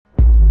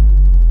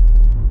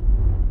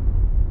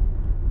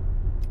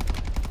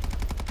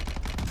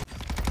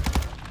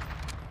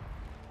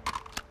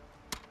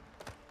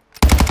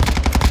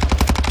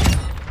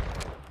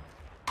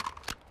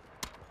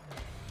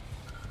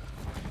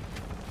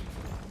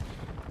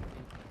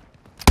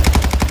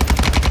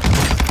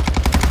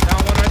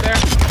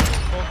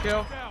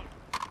kill.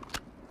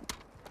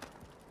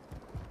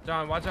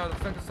 John, watch out. I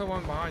think there's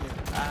someone behind you.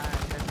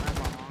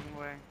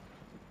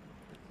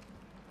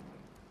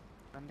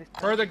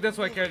 Further this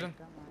way, Cajun.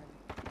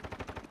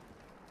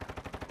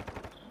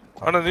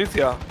 Underneath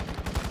y'all.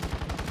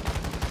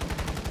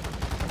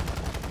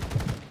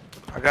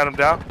 I got him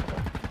down.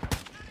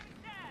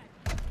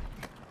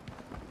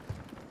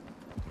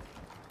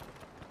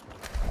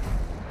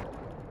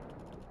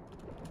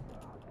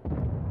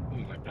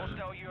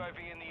 Hostile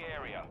UAV in the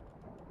area.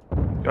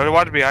 Yo,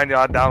 watch behind you.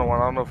 I downed one.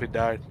 I don't know if he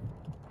died.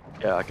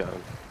 Yeah, I got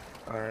him.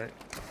 Alright.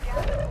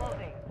 Gas is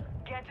closing.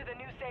 Get to the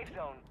new safe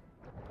zone.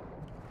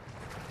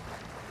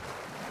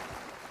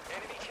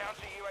 Enemy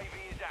counter UAV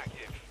is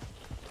active.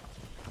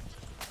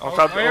 On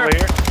top here. over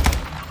here.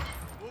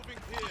 Moving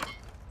here.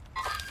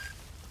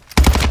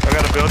 I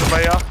got a building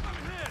by y'all.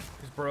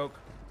 He's broke.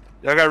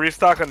 Y'all got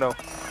restocking though.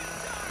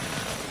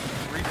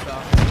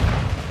 Restock.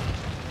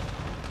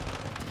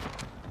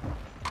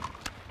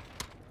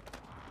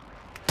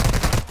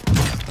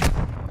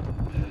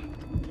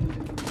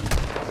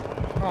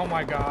 Oh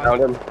my god.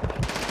 Found him.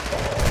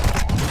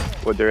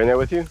 What, they're in there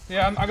with you?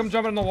 Yeah, I'm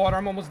jumping in the water.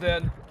 I'm almost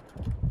dead.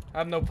 I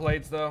have no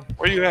plates though.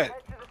 Where you at?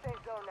 Head to the safe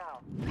zone now.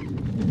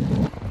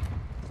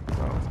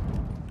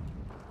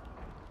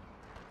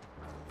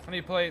 I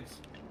need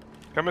plates.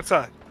 Come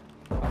inside.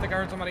 I think I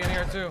heard somebody in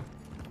here too.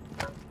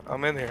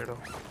 I'm in here though.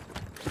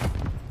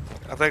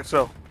 I think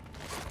so.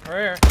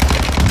 Right here.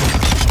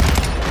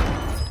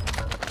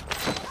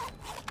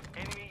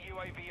 Enemy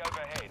UAV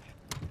overhead.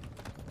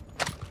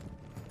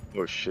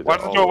 Oh shit.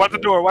 Watch the door. Watch the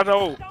door. Watch the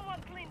door.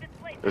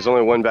 There's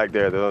only one back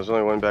there. There's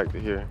only one back to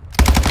here.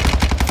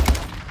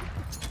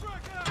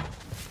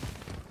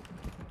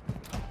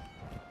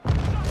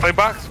 Play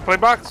box. Play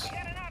box.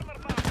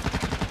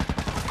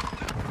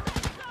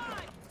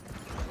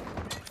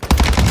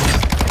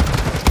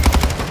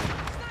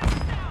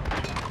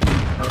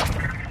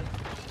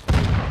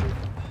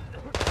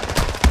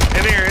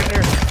 In here. In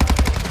here.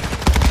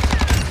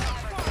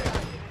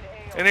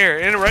 In here.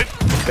 In right.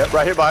 Yep,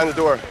 right here behind the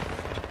door.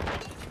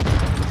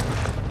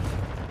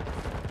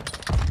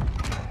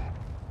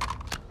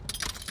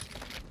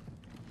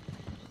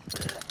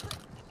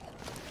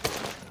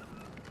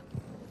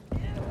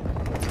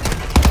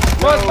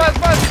 Buzz, buzz,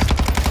 buzz!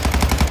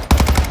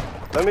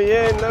 Let me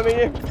in, let me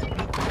in.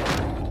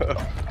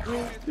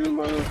 You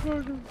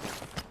motherfucker.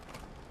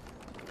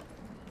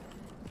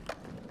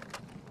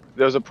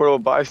 There's a portable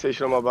buy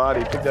station on my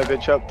body. Pick that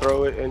bitch up,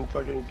 throw it, and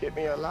fucking get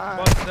me alive.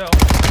 Buzz still.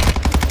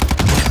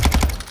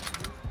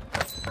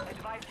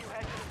 Advise you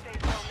head to the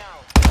safe zone now.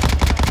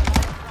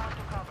 Ground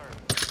to cover.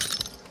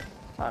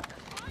 Fuck.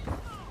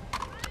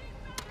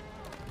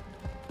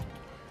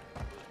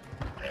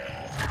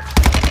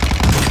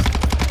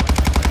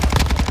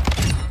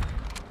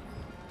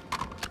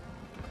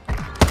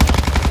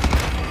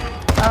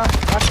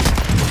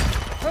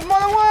 There's more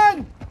than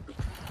one!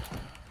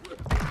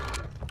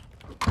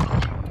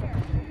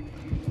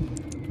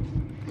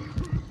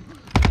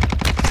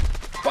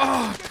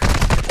 Fuck!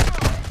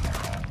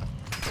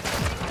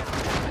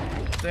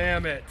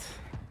 Damn it.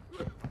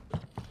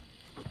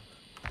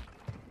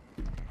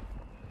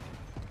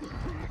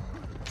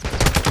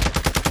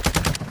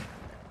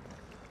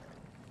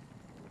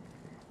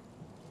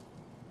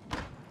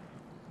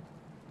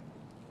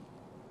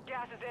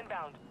 Gas is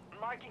inbound.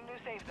 Marking new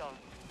safe zone.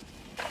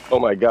 Oh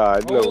my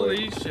god, no way.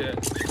 Holy shit.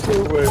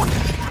 No way.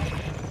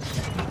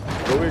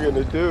 What are we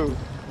gonna do?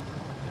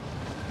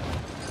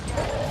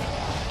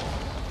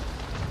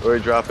 Are we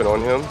dropping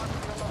on him?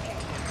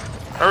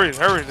 Hurry.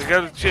 Hurry. They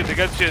got shit. They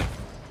got shit.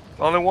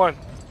 Only one.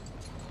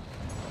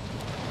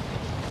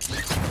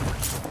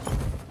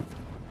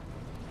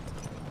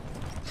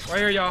 Right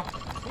here, y'all.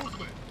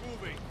 Movement.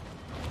 Moving.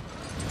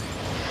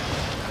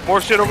 More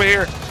shit over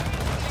here.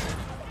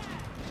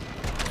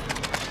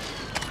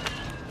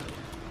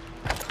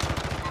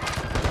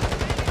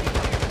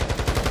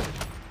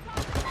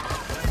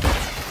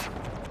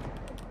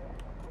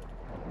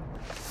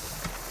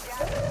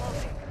 Gas is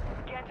closing.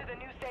 Get to the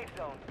new safe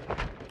zone.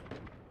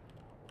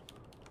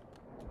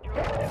 You're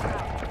on the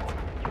ground.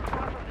 You're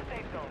far from the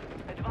safe zone.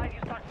 Advise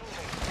you start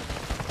moving.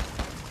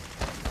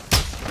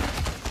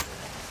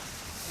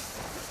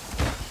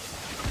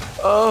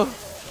 Oh.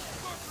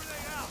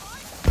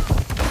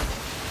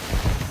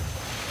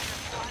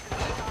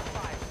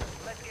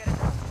 Let's get it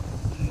done.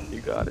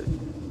 You got it.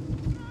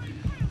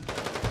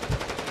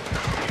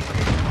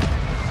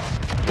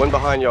 One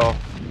behind y'all.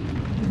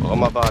 On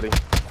my body.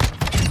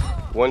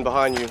 One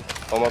behind you.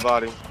 On my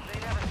body. They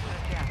never stood a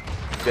chance.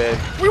 Dead.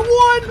 We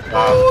won!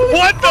 Holy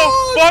What the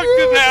fuck dude!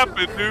 just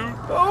happened, dude?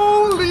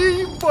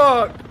 Holy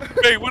fuck!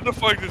 Hey, what the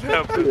fuck just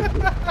happened?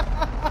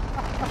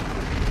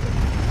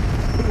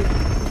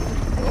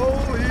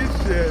 Holy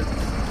shit.